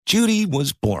Judy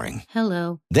was boring.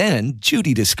 Hello. Then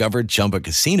Judy discovered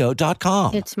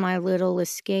ChumbaCasino.com. It's my little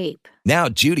escape. Now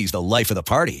Judy's the life of the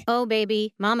party. Oh,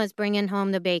 baby, mama's bringing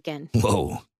home the bacon.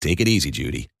 Whoa, take it easy,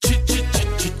 Judy.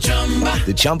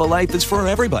 The Chumba life is for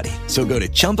everybody. So go to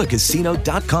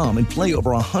ChumbaCasino.com and play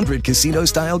over 100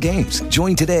 casino-style games.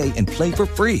 Join today and play for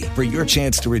free for your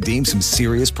chance to redeem some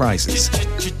serious prizes.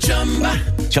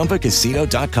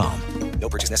 ChumbaCasino.com. No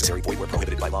purchase necessary. Void where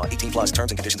prohibited by law. 18 plus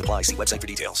terms and conditions apply. See website for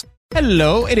details.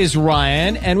 Hello, it is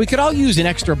Ryan, and we could all use an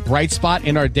extra bright spot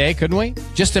in our day, couldn't we?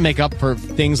 Just to make up for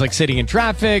things like sitting in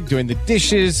traffic, doing the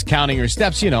dishes, counting your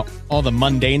steps, all the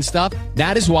mundane stuff.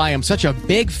 That is why I'm such a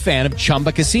big fan of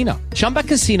Chumba Casino. Chumba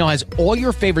Casino has all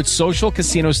your favorite social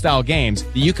casino-style games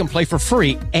that you can play for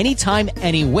free anytime,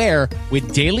 anywhere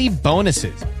with daily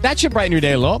bonuses. That should brighten your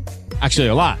day a little. Actually,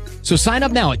 a lot. So sign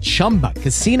up now at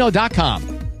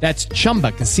ChumbaCasino.com. That's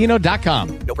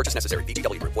ChumbaCasino.com. No purchase necessary.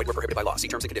 VGW Group. Void where prohibited by law. See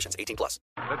terms and conditions. 18 plus.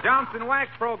 The Johnson Wax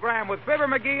Program with Fibber,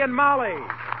 McGee, and Molly.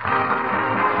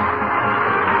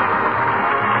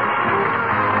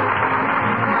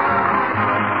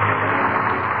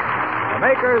 The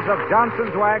makers of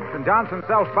Johnson's Wax and Johnson's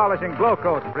Self-Polishing Glow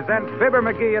Coat present Fibber,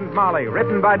 McGee, and Molly,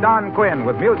 written by Don Quinn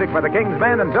with music by the King's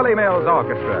Men and Billy Mills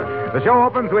Orchestra. The show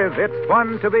opens with It's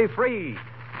Fun to Be Free.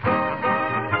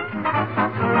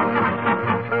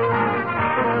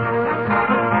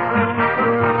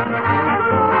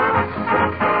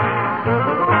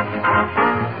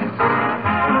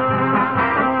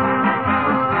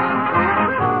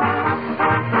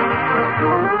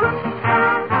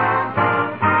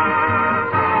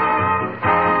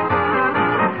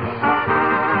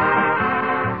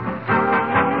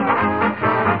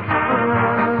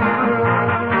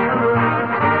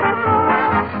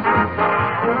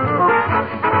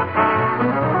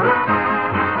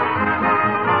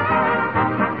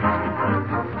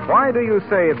 Why do you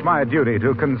say it's my duty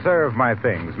to conserve my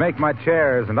things, make my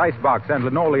chairs and icebox and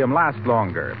linoleum last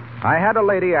longer? I had a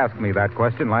lady ask me that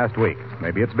question last week.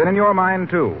 Maybe it's been in your mind,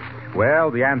 too.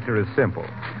 Well, the answer is simple.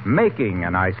 Making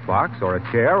an icebox or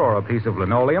a chair or a piece of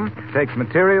linoleum takes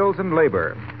materials and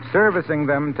labor. Servicing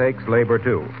them takes labor,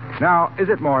 too. Now, is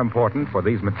it more important for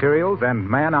these materials and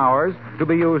man-hours to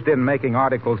be used in making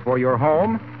articles for your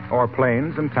home or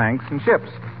planes and tanks and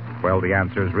ships? Well, the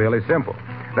answer is really simple.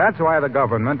 That's why the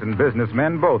government and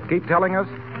businessmen both keep telling us,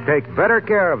 take better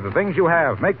care of the things you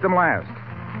have, make them last.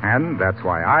 And that's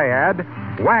why I add,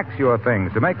 wax your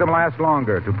things to make them last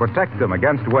longer, to protect them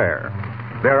against wear.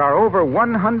 There are over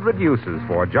 100 uses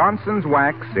for Johnson's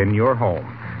Wax in your home.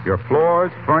 Your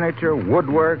floors, furniture,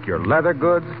 woodwork, your leather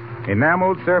goods,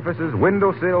 enameled surfaces,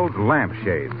 windowsills,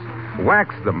 lampshades.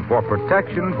 Wax them for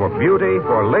protection, for beauty,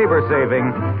 for labor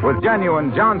saving with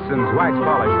genuine Johnson's Wax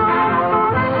Polish.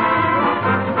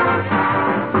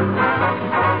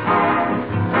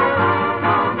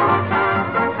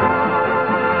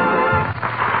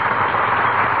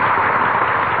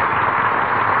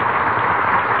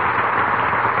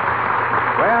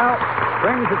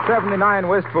 Things at 79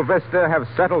 Wistful Vista have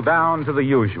settled down to the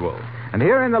usual. And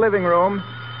here in the living room...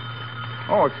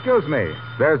 Oh, excuse me.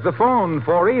 There's the phone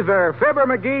for either Fibber,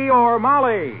 McGee, or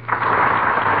Molly.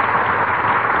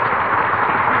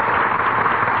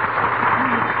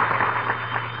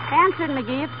 Answered,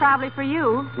 McGee. It's probably for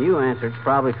you. You answered. It's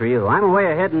probably for you. I'm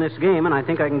way ahead in this game, and I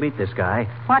think I can beat this guy.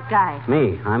 What guy?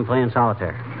 Me. I'm playing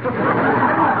solitaire.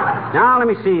 Now, let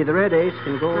me see. The red ace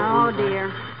can go... Oh,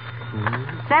 dear.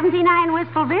 79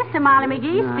 Wistful Vista, Molly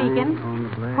McGee speaking.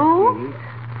 Who?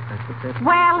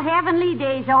 Well, heavenly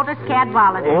days, Otis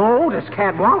Cadwallader. Oh, Otis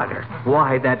Cadwallader.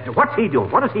 Why, what's he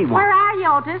doing? What does he want? Where are you,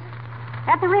 Otis?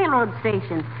 At the railroad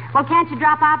station. Well, can't you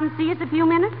drop out and see us a few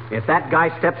minutes? If that guy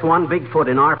steps one big foot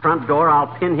in our front door,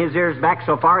 I'll pin his ears back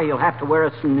so far he'll have to wear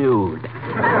a snood.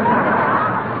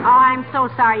 Oh, I'm so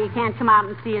sorry you can't come out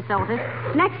and see us, Otis.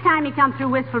 Next time you come through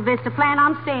Wistful Vista, plan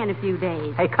on staying a few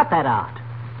days. Hey, cut that out.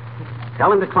 Tell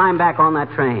him to climb back on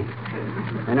that train.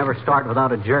 They never start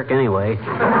without a jerk anyway.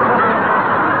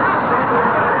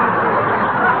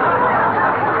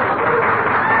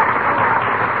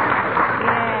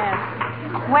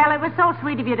 Well, it was so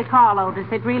sweet of you to call, Otis.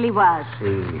 It really was.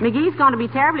 See. McGee's going to be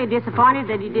terribly disappointed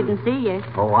that he didn't see you.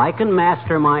 Oh, I can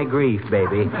master my grief,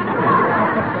 baby.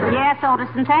 Yes, Otis,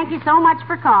 and thank you so much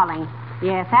for calling.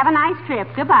 Yes, have a nice trip.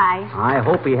 Goodbye. I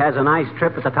hope he has a nice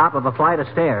trip at the top of a flight of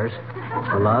stairs.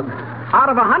 The lug. Out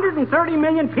of 130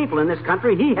 million people in this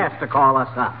country, he has to call us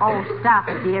up. Oh, stop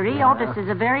it, dearie. Otis is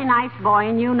a very nice boy,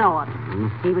 and you know it.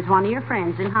 Mm-hmm. He was one of your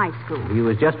friends in high school. He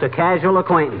was just a casual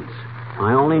acquaintance.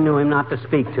 I only knew him not to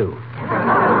speak to.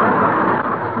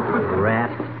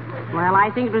 Rat. Well,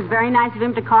 I think it was very nice of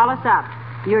him to call us up.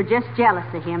 You're just jealous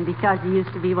of him because he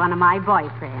used to be one of my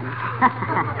boyfriends.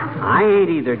 I ain't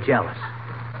either jealous.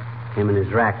 Him and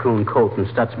his raccoon coat and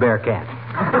Stutz Bearcat.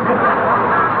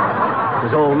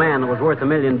 His old man that was worth $1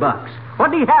 million. What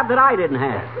did he have that I didn't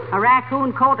have? A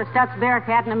raccoon coat, a Stutz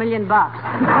Bearcat, and $1 million.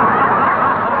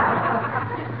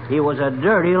 He was a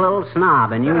dirty little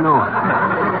snob, and you know it.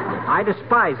 I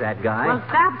despise that guy. Well,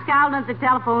 stop scowling at the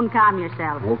telephone and calm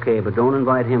yourself. Okay, but don't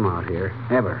invite him out here,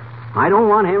 ever. I don't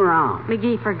want him around.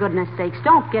 McGee, for goodness sakes,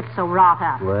 don't get so wrought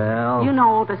up. Well... You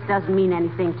know Otis doesn't mean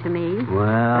anything to me. Well...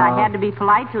 But I had to be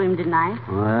polite to him, didn't I?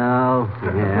 Well,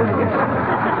 yeah,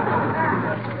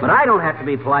 I guess. But I don't have to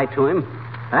be polite to him.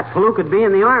 That fluke could be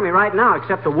in the Army right now,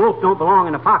 except the wolf don't belong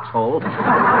in a foxhole.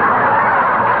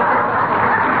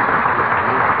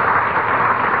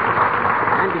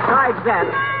 And besides that...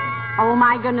 Oh,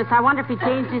 my goodness, I wonder if he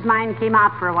changed his mind and came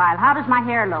out for a while. How does my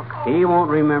hair look? He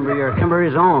won't remember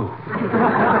his own.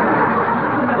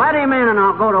 Let him in and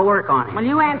I'll go to work on him. Well,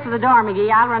 you answer the door,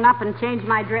 McGee. I'll run up and change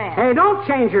my dress. Hey, don't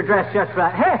change your dress just for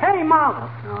that. Hey, Mom.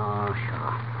 Oh,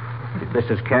 sure. If this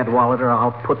is Cadwallader,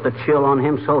 I'll put the chill on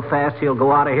him so fast he'll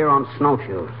go out of here on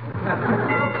snowshoes.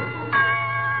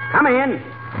 Come in.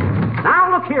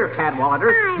 Now, look here,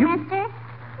 Cadwallader. Hi, mister.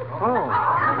 Oh.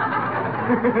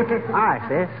 Hi,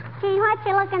 sis. Gee, what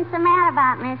you looking so mad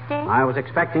about, mister? I was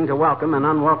expecting to welcome an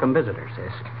unwelcome visitor,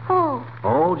 sis. Who?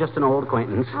 Oh, just an old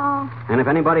acquaintance. Oh. And if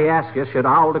anybody asks you, should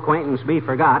our old acquaintance be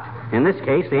forgot, in this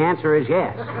case, the answer is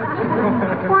yes.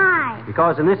 Why?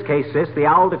 Because in this case, sis, the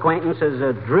old acquaintance is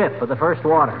a drip of the first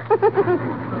water.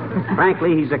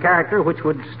 Frankly, he's a character which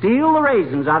would steal the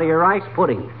raisins out of your rice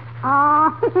pudding.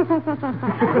 Oh.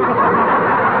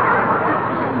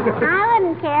 I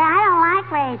wouldn't care. I don't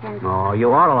like raisins. Oh,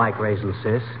 you ought to like raisins,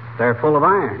 sis. They're full of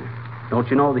iron. Don't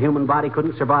you know the human body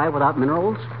couldn't survive without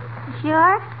minerals?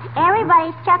 Sure.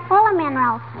 Everybody's chock full of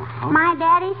minerals. My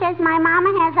daddy says my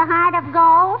mama has a heart of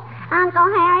gold, Uncle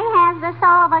Harry has the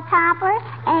soul of a copper,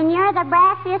 and you're the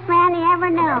brassiest man he ever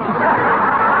knew.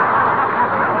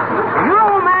 You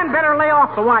old man better lay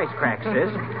off the wisecracks, sis.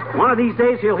 One of these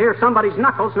days you'll hear somebody's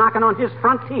knuckles knocking on his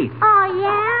front teeth. Oh,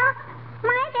 yeah?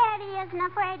 My daddy isn't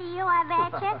afraid of you, I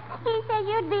betcha. He said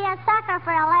you'd be a sucker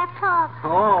for a left hook.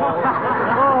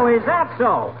 Oh, is that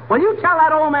so? Well, you tell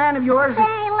that old man of yours...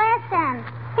 Say, listen.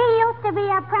 He used to be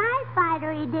a prize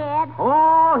fighter, he did.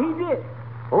 Oh, he did.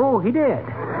 Well,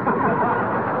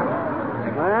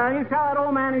 you tell that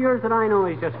old man of yours that I know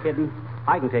he's just kidding.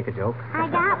 I can take a joke. I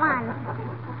got one.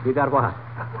 You got what?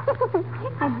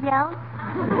 A joke?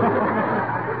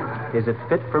 Is it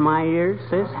fit for my ears,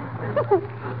 sis?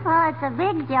 Well, it's a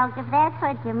big joke, if that's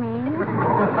what you mean.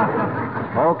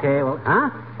 Okay, well, huh?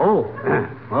 Oh,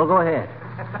 well, go ahead.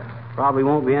 Probably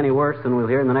won't be any worse than we'll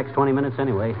hear in the next 20 minutes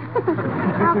anyway.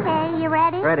 Okay, you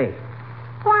ready? Ready.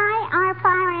 Why are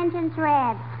fire engines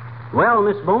red? Well,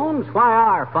 Miss Bones, why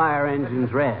are fire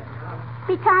engines red?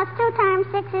 Because 2 times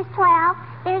 6 is 12.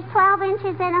 There's 12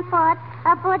 inches in a foot.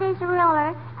 A foot is a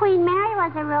ruler. Queen Mary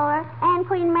was a ruler, and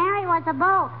Queen Mary was a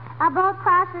boat. A boat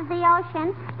crosses the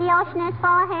ocean. The ocean is full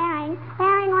of herring.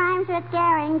 Herring rhymes with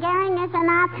Goering. Goering is a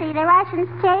Nazi. The Russians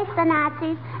chase the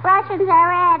Nazis. Russians are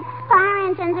red. Fire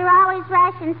engines are always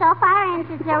Russian, so fire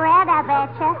engines are red, I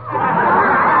betcha.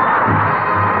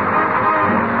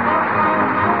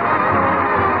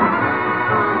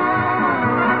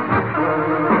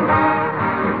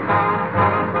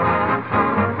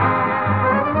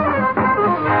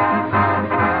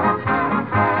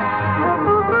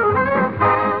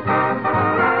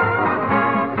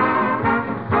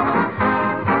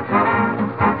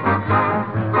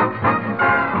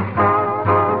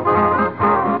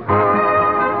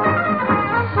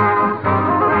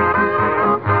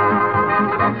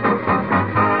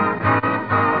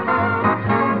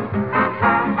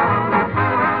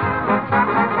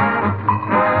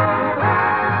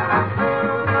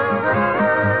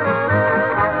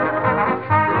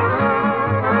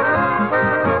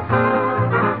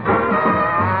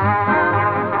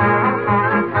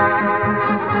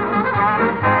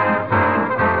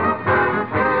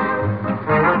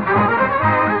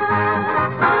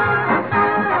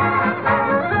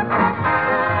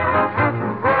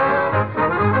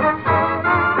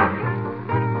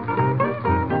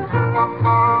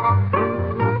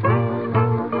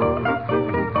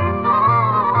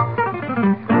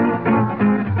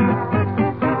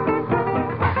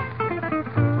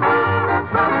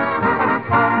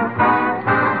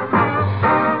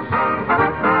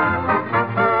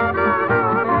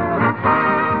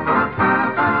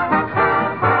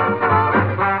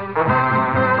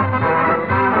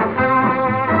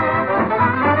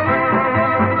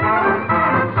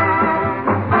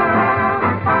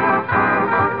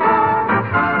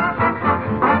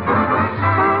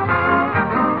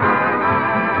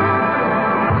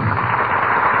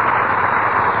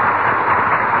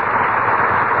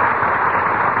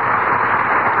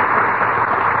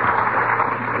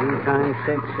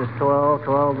 is 12,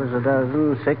 12 is a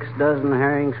dozen, 6 dozen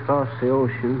herrings cross the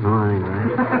ocean. No, I ain't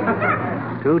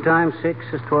right. 2 times 6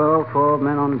 is 12, 12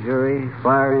 men on the jury.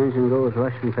 Fire engine goes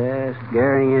rushing past.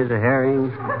 Gehring is a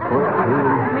herring.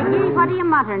 McGee, what are you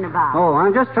muttering about? Oh,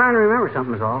 I'm just trying to remember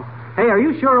something is all. Hey, are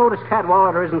you sure Otis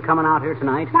Cadwallader isn't coming out here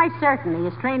tonight? Why, certainly.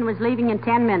 His train was leaving in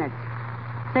 10 minutes.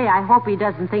 Say, I hope he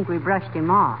doesn't think we brushed him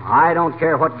off. I don't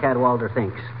care what Cadwallader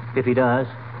thinks. If he does,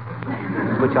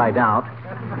 which I doubt.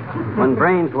 When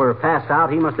brains were passed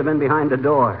out, he must have been behind the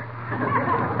door.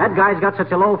 That guy's got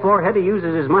such a low forehead, he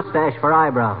uses his mustache for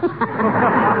eyebrows.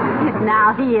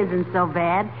 Now, he isn't so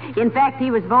bad. In fact,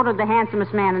 he was voted the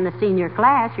handsomest man in the senior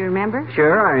class, you remember?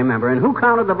 Sure, I remember. And who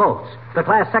counted the votes? The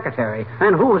class secretary.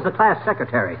 And who was the class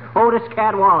secretary? Otis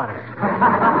Cadwallader.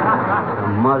 The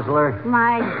muzzler.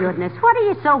 My goodness, what are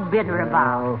you so bitter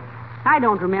about? I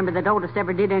don't remember that Otis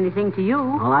ever did anything to you.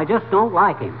 Well, I just don't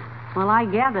like him. Well, I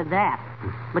gathered that.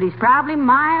 But he's probably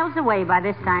miles away by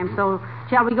this time, so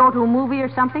shall we go to a movie or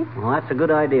something? Well, that's a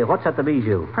good idea. What's at the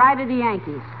Bijou? Pride of the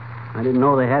Yankees. I didn't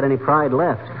know they had any pride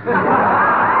left.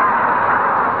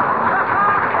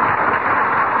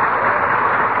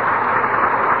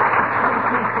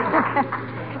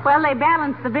 Well, they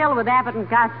balanced the bill with Abbott and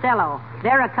Costello.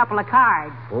 They're a couple of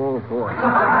cards. Oh, boy.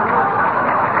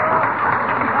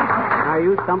 Are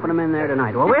you thumping them in there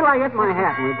tonight? Well, wait till I get my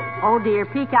hat. Oh, dear.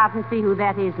 Peek out and see who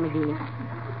that is, McGee.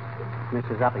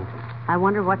 Mrs. Uppington. I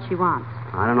wonder what she wants.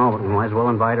 I don't know, but we might as well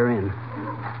invite her in.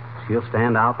 She'll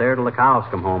stand out there till the cows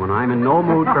come home, and I'm in no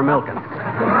mood for milking.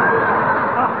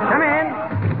 Come in.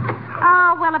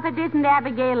 Oh, well, if it isn't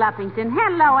Abigail Uppington.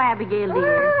 Hello, Abigail,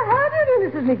 dear. How do you do,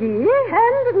 Mrs. McGee?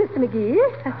 And Mr. McGee.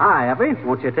 Hi, Uppy.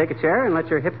 Won't you take a chair and let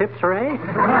your hip hooray?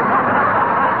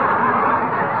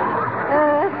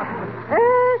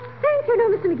 Thank you, no,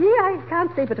 Mr. McGee. I can't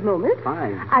stay but a moment.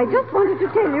 Fine. I just wanted to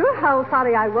tell you how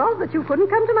sorry I was that you couldn't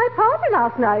come to my party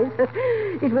last night.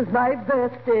 It was my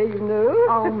birthday, you know.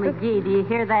 Oh, McGee, do you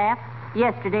hear that?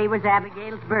 Yesterday was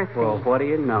Abigail's birthday. Well, what do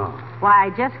you know? Why, I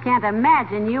just can't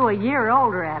imagine you a year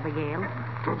older, Abigail.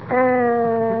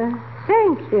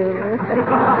 Thank you.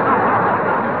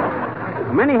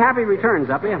 Many happy returns,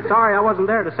 Uppy. I'm sorry I wasn't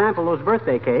there to sample those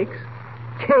birthday cakes.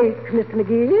 Cake, Mr.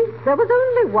 McGee. There was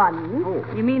only one. Oh.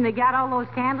 You mean they got all those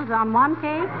candles on one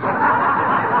cake?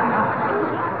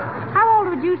 How old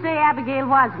would you say Abigail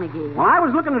was, McGee? Well, I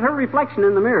was looking at her reflection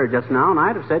in the mirror just now, and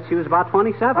I'd have said she was about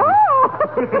 27. Oh,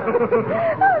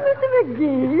 Mr.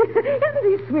 McGee. Isn't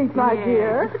he sweet, my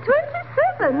dear?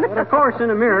 27. But, of course,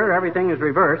 in a mirror, everything is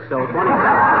reversed, so 27.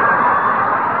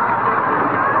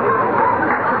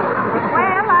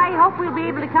 Well, I hope we'll be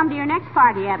able to come to your next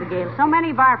party, Abigail. So many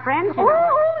of our friends...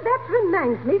 Oh, that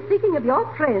reminds me. Speaking of your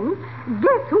friends,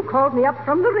 guess who called me up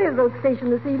from the railroad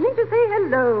station this evening to say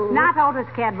hello? Not Otis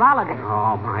Cadwallader.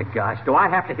 Oh, my gosh. Do I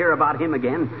have to hear about him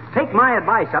again? Take my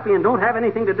advice, Uppy, and don't have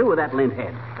anything to do with that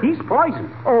linthead. He's poison.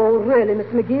 Oh, really, Miss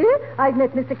McGee? I've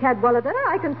met Mr. Cadwallader.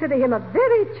 I consider him a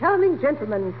very charming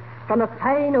gentleman. From a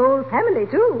fine old family,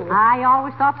 too. I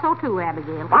always thought so, too,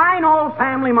 Abigail. Fine old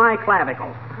family, my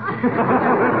clavicle.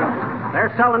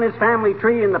 They're selling his family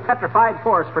tree in the petrified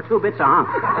forest for 2 bits a hunk.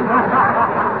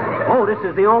 Otis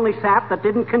is the only sap that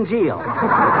didn't congeal.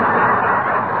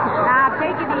 Now,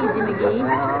 take it easy, McGee.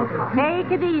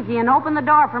 Take it easy and open the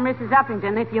door for Mrs.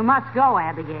 Uppington if you must go,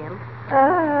 Abigail.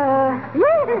 Yes,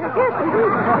 indeed.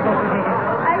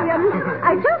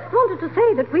 I just wanted to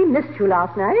say that we missed you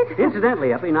last night.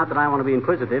 Incidentally, Uppy, not that I want to be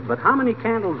inquisitive, but how many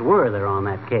candles were there on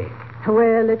that cake?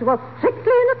 Well, it was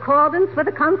strictly in accordance with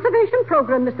the conservation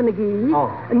program, Mr. McGee.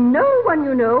 Oh. No one,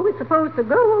 you know, is supposed to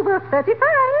go over 35.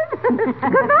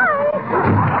 Goodbye.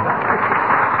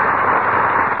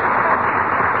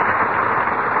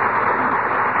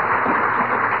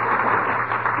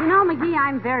 You know, McGee,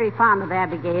 I'm very fond of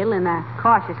Abigail in a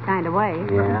cautious kind of way.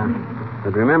 Yeah.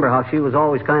 But remember how she was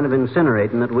always kind of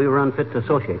incinerating that we were unfit to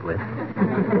associate with.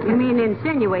 You mean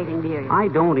insinuating, dear? I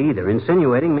don't either.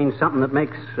 Insinuating means something that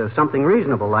makes something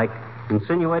reasonable, like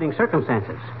insinuating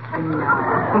circumstances.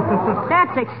 No.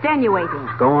 That's extenuating.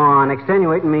 Go on.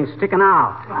 Extenuating means sticking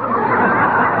out.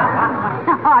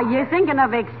 Oh, you're thinking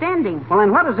of extending. Well,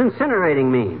 then what does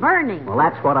incinerating mean? Burning. Well,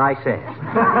 that's what I said.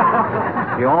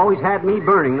 She always had me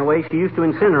burning the way she used to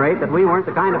incinerate that we weren't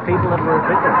the kind of people that were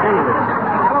fit to stand with.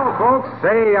 Hello, folks.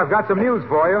 Say, I've got some news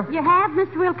for you. You have,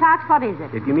 Mr. Wilcox? What is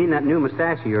it? If you mean that new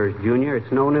mustache of yours, Junior,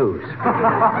 it's no news.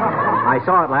 I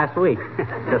saw it last week.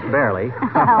 Just barely. Oh,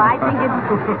 I think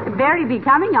it's very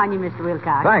becoming on you, Mr.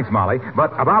 Wilcox. Thanks, Molly.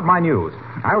 But about my news.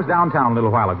 I was downtown a little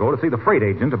while ago to see the freight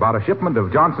agent about a shipment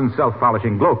of Johnson's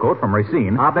self-polishing glow coat from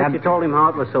Racine. I bet you told him how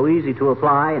it was so easy to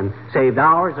apply and saved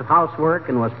hours of housework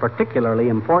and was particularly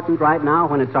important right now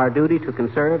when it's our duty to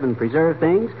conserve and preserve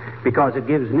things because it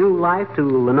gives new life to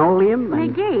linoleum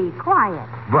and... McGee, quiet.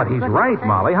 But he's right,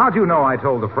 Molly. How'd you know I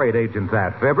told the freight agent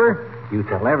that, Fibber? You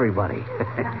tell everybody.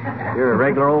 You're a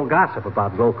regular old gossip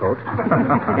about glow coats.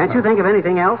 Can't you think of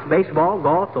anything else? Baseball,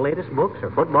 golf, the latest books,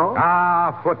 or football?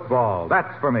 Ah, football.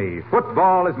 That's for me.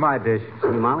 Football is my dish. See,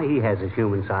 Molly, he has his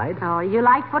human side. Oh, you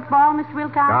like football, Mr.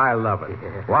 Wilcox? I love it.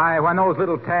 Why, when those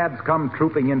little tads come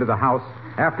trooping into the house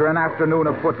after an afternoon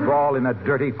of football in a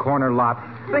dirty corner lot,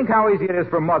 think how easy it is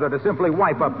for Mother to simply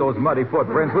wipe up those muddy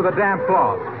footprints with a damp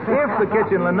cloth if the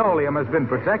kitchen linoleum has been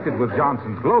protected with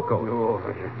Johnson's glow coat.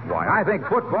 Why, I think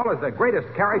football is the greatest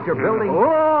character building...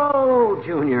 Whoa,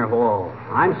 Junior, whoa.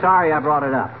 I'm sorry I brought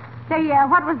it up. Say,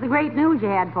 what was the great news you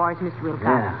had for us, Mr. Wilcox?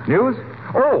 Yeah. News?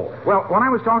 Oh, well, when I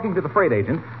was talking to the freight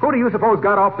agent, who do you suppose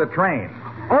got off the train?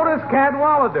 Otis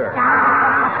Cadwallader.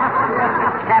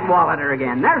 Cadwallader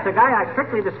again. There's a guy I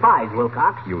strictly despise,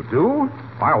 Wilcox. You do?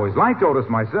 I always liked Otis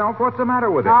myself. What's the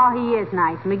matter with him? Oh, he is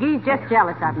nice. McGee's just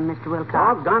jealous of him, Mr. Wilcox.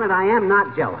 Doggone it, I am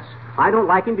not jealous. I don't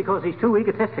like him because he's too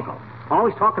egotistical.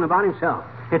 Always talking about himself.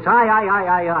 It's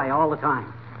I all the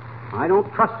time. I don't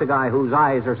trust a guy whose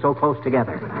eyes are so close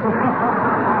together.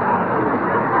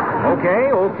 Okay.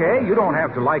 You don't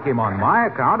have to like him on my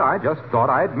account. I just thought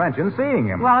I'd mention seeing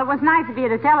him. Well, it was nice of you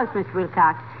to tell us, Mr.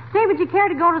 Wilcox. Say, would you care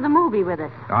to go to the movie with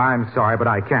us? I'm sorry, but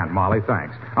I can't, Molly.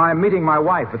 Thanks. I'm meeting my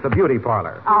wife at the beauty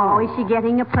parlor. Oh, is she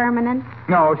getting a permanent?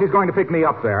 No, she's going to pick me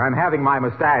up there. I'm having my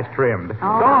mustache trimmed.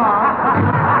 Oh. Go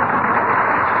on.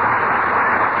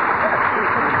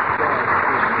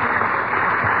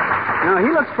 No,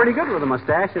 he looks pretty good with a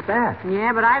mustache at that.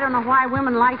 Yeah, but I don't know why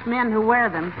women like men who wear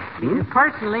them.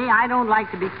 Personally, I don't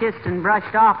like to be kissed and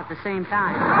brushed off at the same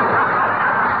time.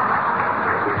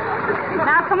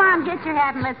 Now, come on, get your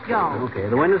hat and let's go. Okay,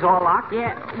 the window's all locked?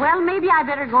 Yeah, well, maybe I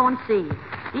better go and see.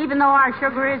 Even though our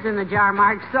sugar is in the jar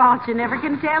marked salt, you never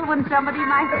can tell when somebody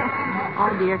might... Oh,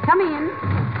 dear, come in.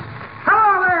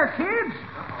 Hello there, kids.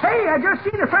 Hey, I just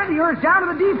seen a friend of yours down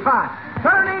to the depot.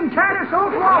 Fellow named Titus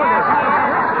Oldwater.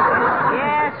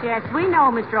 Yes, we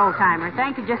know, Mr. Oldtimer.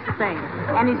 Thank you just the same.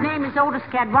 And his name is Otis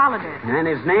Cadwallader. And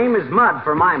his name is Mud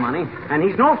for my money. And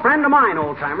he's no friend of mine,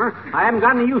 Oldtimer. I haven't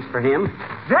got any use for him.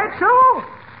 That so?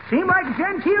 Seemed like a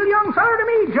genteel young feller to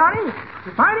me, Johnny.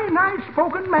 Mighty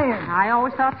nice-spoken man. I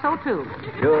always thought so, too.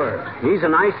 Sure. He's a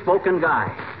nice-spoken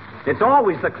guy. It's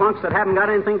always the clunks that haven't got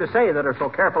anything to say that are so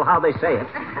careful how they say it.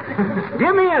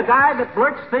 Give me a guy that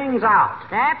blurts things out.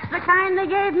 That's the kind they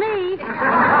gave me.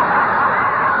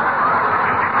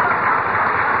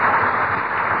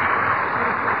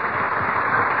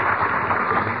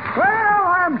 Well,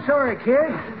 I'm sorry,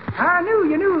 kid. I knew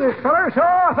you knew this feller, so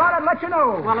I thought I'd let you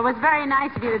know. Well, it was very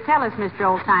nice of you to tell us, Mr.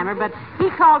 Oldtimer, but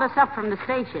he called us up from the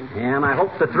station. Yeah, and I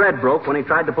hope the thread broke when he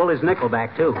tried to pull his nickel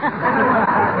back, too.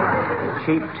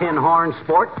 Cheap tin horn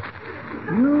sport.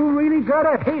 You really got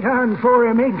a hate on for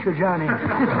him, ain't you, Johnny?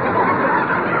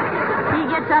 He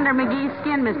gets under McGee's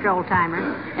skin, Mr. Oldtimer.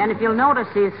 And if you'll notice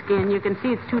his skin, you can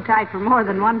see it's too tight for more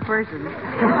than one person.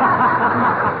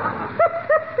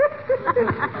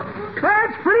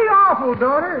 That's pretty awful,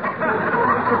 daughter.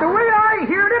 But the way I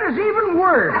heard it is even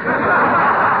worse.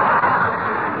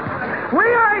 The way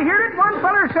I heard it, one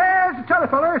feller says, t'other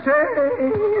feller says,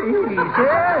 he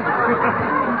says,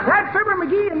 that Fibber,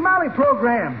 McGee, and Molly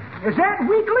program, is that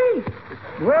weekly?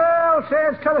 Well,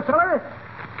 says t'other feller,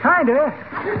 kinda.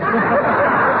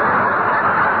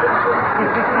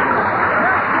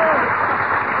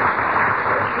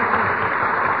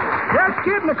 Just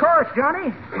kidding, of course,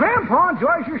 Johnny. Grandpa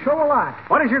enjoys your show a lot.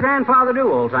 What does your grandfather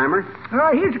do, Oldtimer?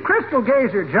 He's a crystal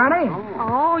gazer, Johnny.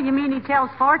 Oh, you mean he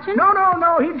tells fortunes? No.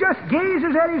 He just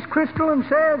gazes at his crystal and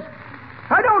says,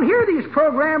 I don't hear these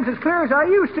programs as clear as I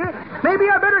used to. Maybe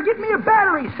I better get me a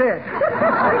battery set.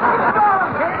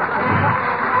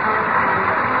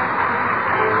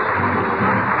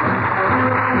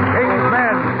 King's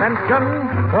men,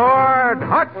 attention, forward,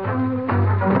 hut.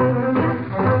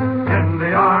 In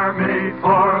the Army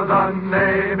or the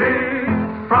Navy,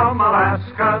 from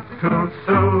Alaska to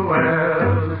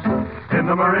Suez, in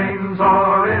the Marines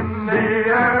or in the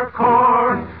Air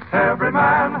Corps, every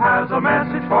man has a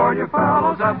message for you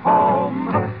fellows at home.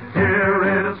 Here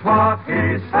is what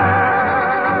he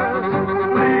says.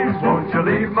 Please won't you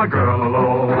leave my girl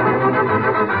alone?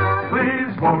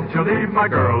 Please won't you leave my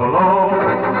girl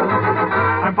alone?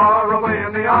 I'm far away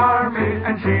in the Army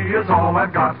and she is all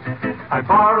I've got. I'm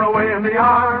far away in the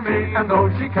Army and though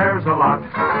she cares a lot,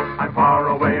 I'm far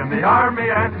away in the the army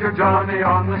and you're Johnny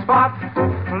on the spot.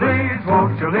 Please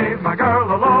won't you leave my girl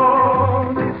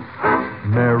alone?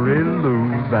 Mary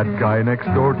Lou, that guy next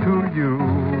door to you,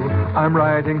 I'm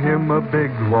writing him a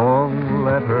big long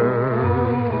letter.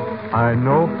 I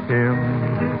know him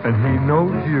and he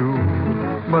knows you,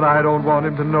 but I don't want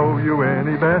him to know you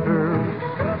any better.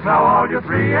 Now all you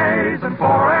 3 A's and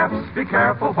 4 F's, be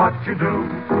careful what you do.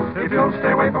 If you'll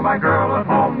stay away from my girl at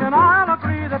home, then I'll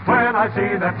agree that when I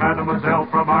see that Mademoiselle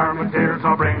from Armentières,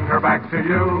 I'll bring her back to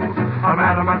you. A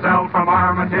Mademoiselle from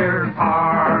Armentières,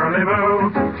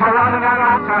 parlez-vous.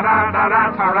 Ta-ra-da-da-da,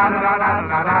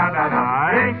 ta-ra-da-da-da,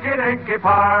 inky-dinky,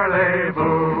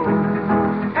 parlez-vous.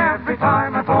 Every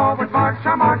time I forward march,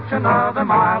 I march another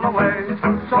mile away.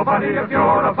 So, buddy, if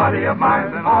you're a buddy of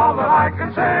mine, then all that I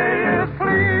can say is,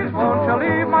 please, won't you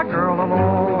leave my girl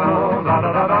alone?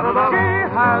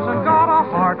 She hasn't got a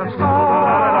heart of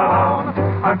stone.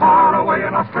 I'm far away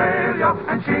in Australia,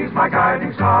 and she's my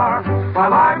guiding star.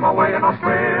 While I'm away in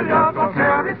Australia, don't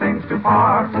carry things too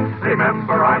far.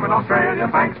 Remember, I'm in Australia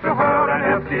thanks to her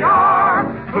and FDR.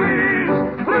 Please,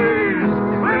 please,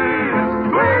 please,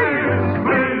 please,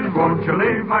 please, won't you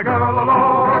leave my girl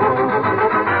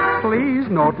alone? Please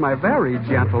note my very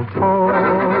gentle tone.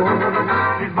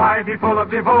 She's mighty full of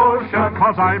devotion,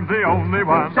 'cause I'm the only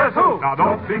one. Says who? Now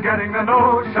don't be getting the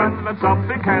notion that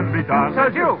something can be done.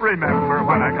 Says you. Remember,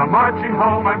 when I come marching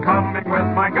home, I'm coming with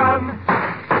my gun.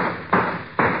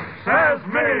 Says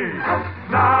me.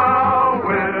 Now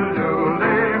will you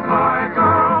leave my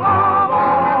girl alone?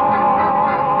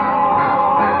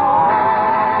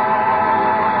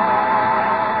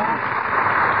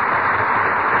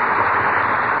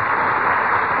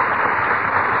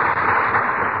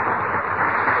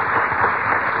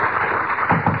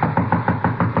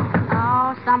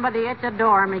 Oh, somebody at the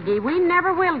door, McGee. We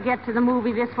never will get to the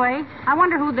movie this way. I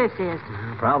wonder who this is.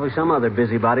 Probably some other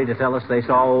busybody to tell us they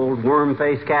saw old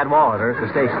worm-faced Cadwallader at the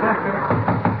station.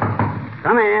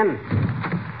 Come in.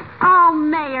 Oh,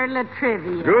 Mayor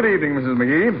Latrivia. Good evening, Mrs.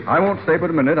 McGee. I won't stay but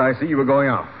a minute. I see you were going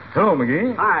out. Hello,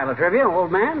 McGee. Hi, Latrivia,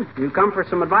 old man. You come for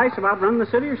some advice about running the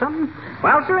city or something?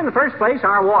 Well, sir, in the first place,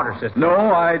 our water system.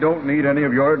 No, I don't need any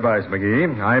of your advice,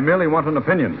 McGee. I merely want an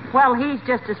opinion. Well, he's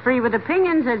just as free with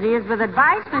opinions as he is with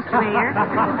advice, Mr. Mayor.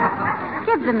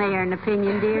 Give the mayor an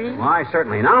opinion, dearie. Why,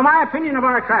 certainly. Now, my opinion of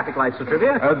our traffic lights,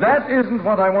 Latrivia. That isn't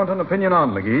what I want an opinion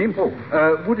on, McGee. Oh.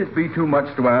 Would it be too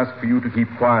much to ask for you to keep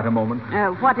quiet a moment?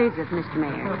 What is it, Mr.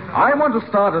 Mayor? I want to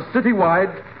start a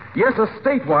citywide, yes, a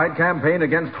statewide campaign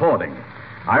against hoarding.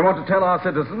 I want to tell our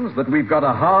citizens that we've got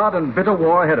a hard and bitter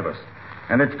war ahead of us.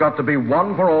 And it's got to be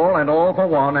one for all and all for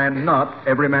one and not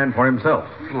every man for himself.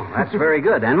 Well, that's very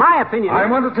good. And my opinion... I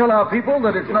want to tell our people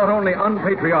that it's not only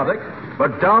unpatriotic,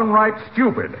 but downright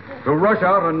stupid to rush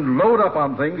out and load up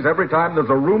on things every time there's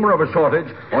a rumor of a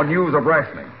shortage or news of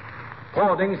rationing.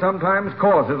 Hoarding sometimes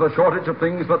causes a shortage of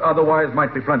things that otherwise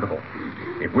might be plentiful.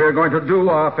 If we're going to do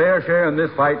our fair share in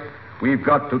this fight, we've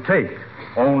got to take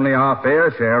only our fair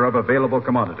share of available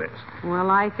commodities. Well,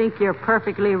 I think you're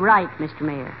perfectly right, Mr.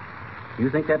 Mayor. You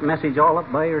think that message all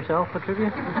up by yourself,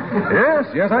 Latrivia?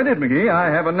 Yes, I did, McGee. I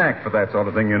have a knack for that sort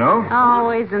of thing, you know. Oh,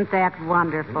 isn't that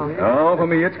wonderful? Oh, for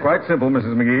me, it's quite simple,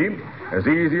 Mrs. McGee. As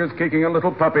easy as kicking a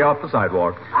little puppy off the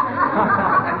sidewalk.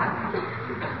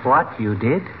 What, you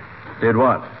did? Did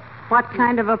what? What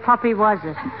kind of a puppy was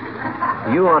it?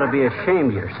 You ought to be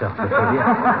ashamed of yourself,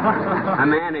 Latrivia. A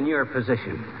man in your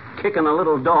position, kicking a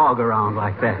little dog around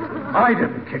like that. I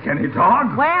didn't kick any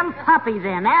dog. Well, puppy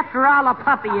then. After all, a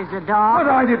puppy is a dog. But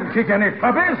I didn't kick any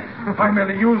puppies. I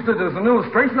merely used it as an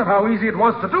illustration of how easy it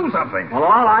was to do something. Well,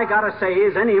 all I gotta say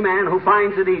is any man who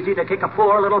finds it easy to kick a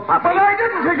poor little puppy... But I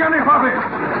didn't kick any puppies.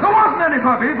 There wasn't any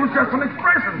puppy. It was just an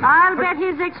expression. I'll bet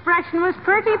his expression was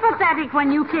pretty pathetic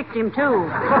when you kicked him, too.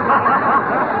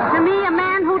 To me, a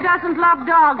man who doesn't love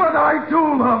dogs... But I do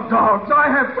love dogs. I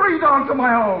have 3 dogs of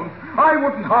my own. I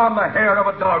wouldn't harm the hair of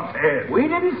a dog's head. We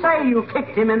didn't say you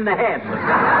kicked him in the head.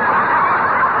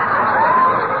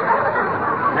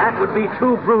 That would be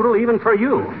too brutal even for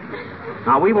you.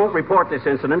 Now, we won't report this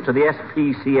incident to the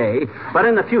SPCA, but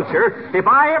in the future, if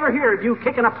I ever hear of you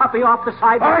kicking a puppy off the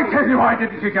sidewalk... I tell you, I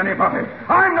didn't kick any puppy.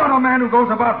 I'm not a man who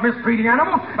goes about mistreating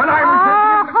animals, and I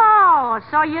resent... Oh,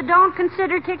 so you don't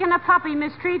consider kicking a puppy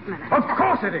mistreatment? Of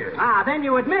course it is. Ah, then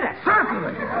you admit it.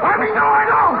 Certainly. No, I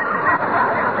don't.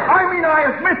 I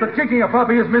admit that kicking a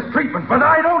puppy is mistreatment, but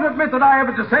I don't admit that I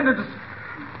ever descended to...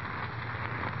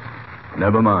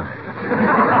 Never mind.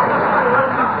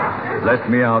 Let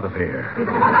me out of here.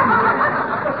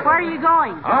 Where are you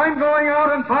going? I'm going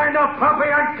out and find a puppy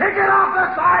and kick it off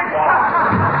the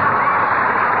sidewalk.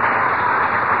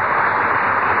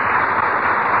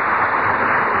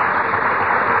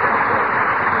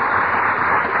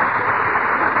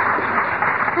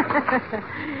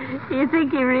 You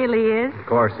think he really is? Of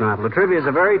course not. Latrivia's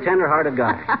a very tender-hearted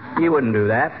guy. He wouldn't do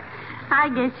that. I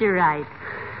guess you're right.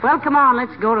 Well, come on,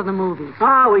 let's go to the movies.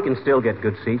 Oh, we can still get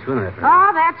good seats, wouldn't it?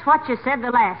 Oh, that's what you said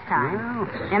the last time. Well.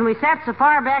 And we sat so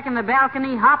far back in the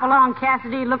balcony, Hop-Along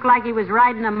Cassidy looked like he was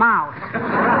riding a mouse.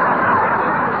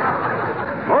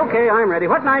 Okay, I'm ready.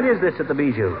 What night is this at the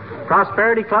Bijou?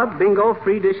 Prosperity Club, bingo,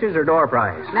 free dishes, or door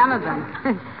prize? None of them.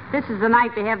 This is the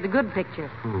night they have the good picture.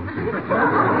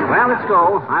 Well, let's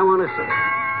go. I want to see.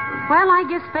 Well, I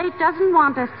guess fate doesn't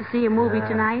want us to see a movie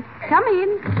tonight. Come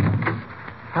in.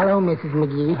 Hello, Mrs.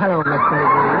 McGee. Hello, Mr.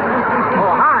 McGee.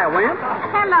 Oh, hi, Wimp.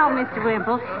 Hello, Mr.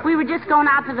 Wimple. We were just going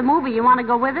out to the movie. You want to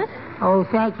go with us? Oh,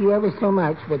 thank you ever so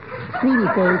much, but Sweetie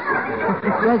Face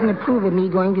doesn't approve of me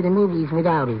going to the movies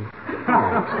without him.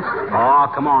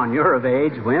 Oh, come on. You're of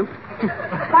age, Wimp.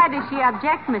 Why does she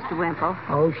object, Mr. Wimple?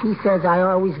 Oh, she says I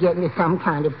always get into some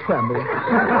kind of trouble.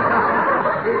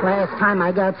 Last time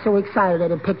I got so excited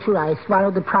at a picture, I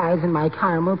swallowed the prize in my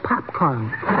caramel popcorn.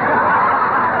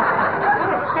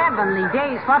 Heavenly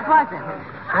days, what was it?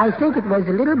 I think it was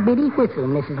a little bitty whistle,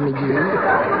 Mrs.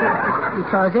 McGee.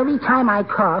 Because every time I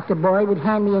coughed, a boy would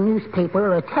hand me a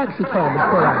newspaper or a taxi cab would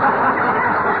pull up.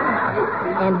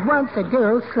 And once a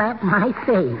girl slapped my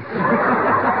face.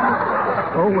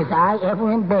 Oh, was I ever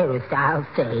embarrassed, I'll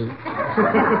say.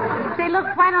 Say, look,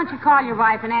 why don't you call your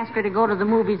wife and ask her to go to the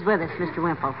movies with us, Mr.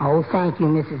 Wimple? Oh, thank you,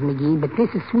 Mrs. McGee, but this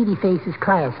is Sweetie Face's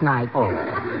class night. Oh.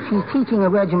 She's teaching a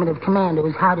regiment of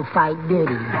commandos how to fight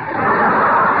dirty.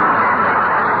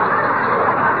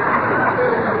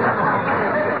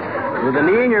 With a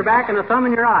knee in your back and a thumb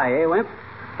in your eye, eh, Wimp?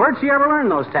 Where'd she ever learn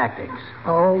those tactics?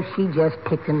 Oh, she just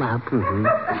picked them up. Mm-hmm.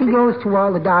 She goes to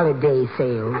all the Dollar Day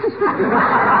sales.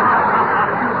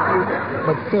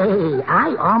 But say,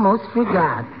 I almost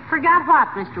forgot. Forgot what,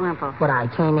 Mr. Wimple? What I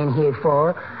came in here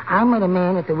for. I met a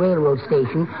man at the railroad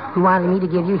station who wanted me to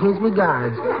give you his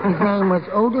regards. His name was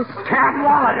Otis.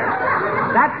 Cadwallader!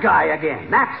 That guy again.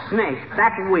 That snake.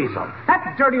 That weasel.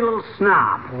 That dirty little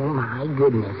snob. Oh, my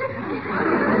goodness.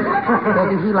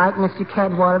 Doesn't he like Mr.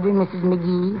 Cadwallader, Mrs.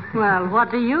 McGee? Well,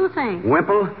 what do you think?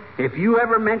 Wimple, if you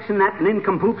ever mention that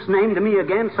nincompoop's name to me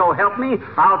again, so help me,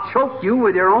 I'll choke you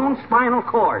with your own spinal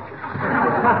cord.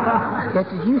 Just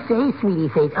as you say, Sweetie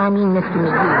Face. I mean, Mr.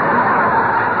 McGee.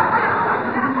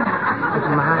 But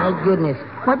my goodness,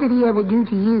 what did he ever do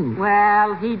to you?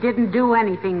 Well, he didn't do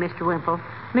anything, Mr. Wimple.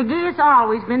 McGee has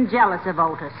always been jealous of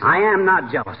Otis. I am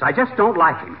not jealous. I just don't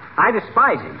like him. I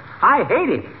despise him. I hate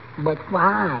him. But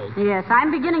why? Yes,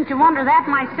 I'm beginning to wonder that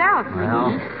myself,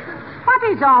 McGee. What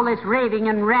is all this raving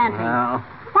and ranting? Well...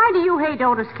 Why do you hate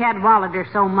Otis Cadwallader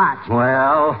so much?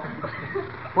 Well,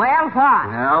 what?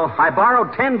 Well, I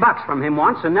borrowed $10 from him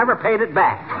once and never paid it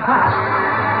back.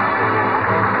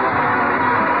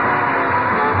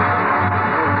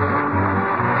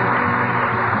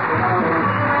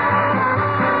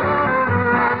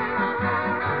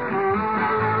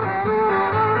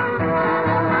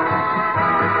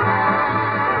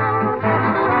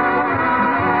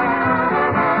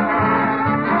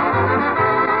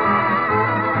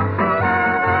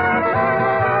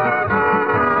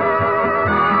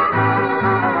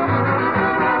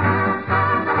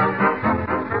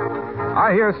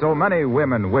 I hear so many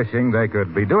women wishing they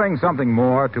could be doing something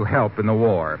more to help in the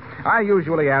war. I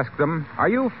usually ask them, are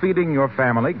you feeding your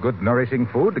family good, nourishing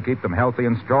food to keep them healthy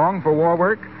and strong for war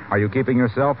work? Are you keeping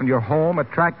yourself and your home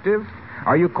attractive?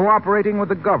 Are you cooperating with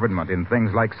the government in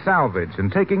things like salvage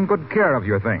and taking good care of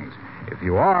your things? If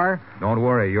you are, don't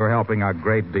worry, you're helping a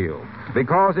great deal.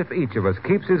 Because if each of us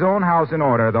keeps his own house in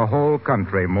order, the whole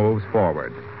country moves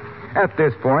forward. At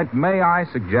this point, may I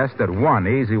suggest that one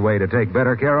easy way to take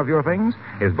better care of your things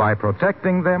is by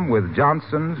protecting them with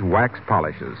Johnson's wax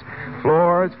polishes.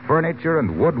 Floors, furniture,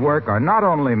 and woodwork are not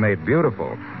only made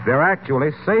beautiful, they're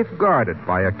actually safeguarded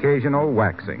by occasional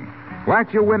waxing.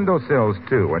 Wax your windowsills,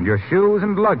 too, and your shoes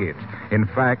and luggage. In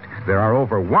fact, there are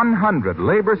over 100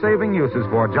 labor-saving uses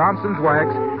for Johnson's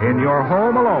wax in your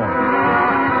home alone.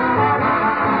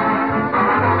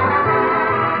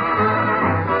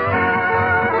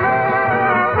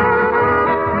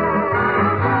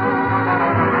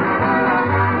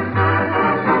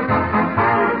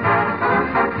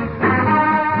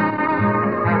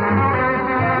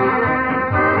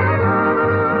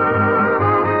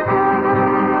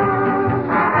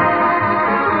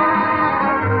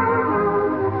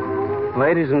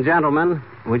 Ladies and gentlemen,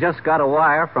 we just got a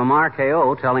wire from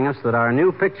RKO telling us that our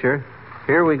new picture,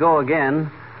 Here We Go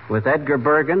Again, with Edgar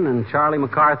Bergen and Charlie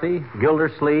McCarthy,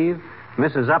 Gildersleeve,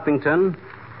 Mrs. Uppington,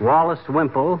 Wallace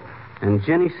Wimple, and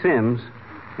Ginny Sims,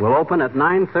 will open at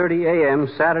 9:30 a.m.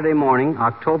 Saturday morning,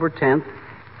 October 10th,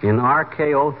 in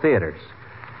RKO Theaters.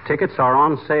 Tickets are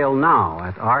on sale now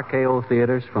at RKO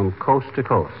Theaters from coast to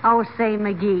coast. Oh, say,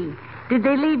 McGee, did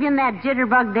they leave you in that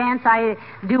jitterbug dance I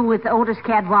do with Otis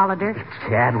Cadwallader?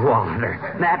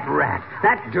 Cadwallader, that rat,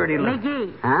 that dirty little...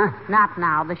 McGee. Huh? Not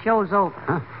now. The show's over.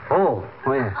 Huh? Oh,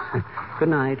 yes. Good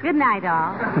night. Good night,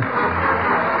 all.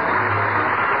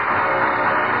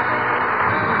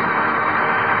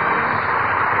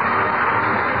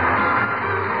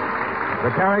 The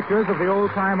characters of the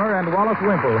old-timer and Wallace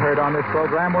Wimple heard on this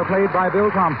program were played by Bill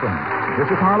Thompson. This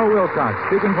is Harlow Wilcox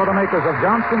speaking for the makers of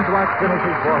Johnston's Wax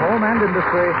Finishes for Home and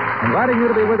Industry, inviting you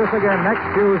to be with us again next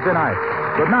Tuesday night.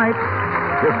 Good night.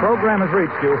 This program has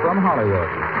reached you from Hollywood.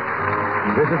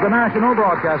 This is the National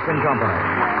Broadcasting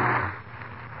Company.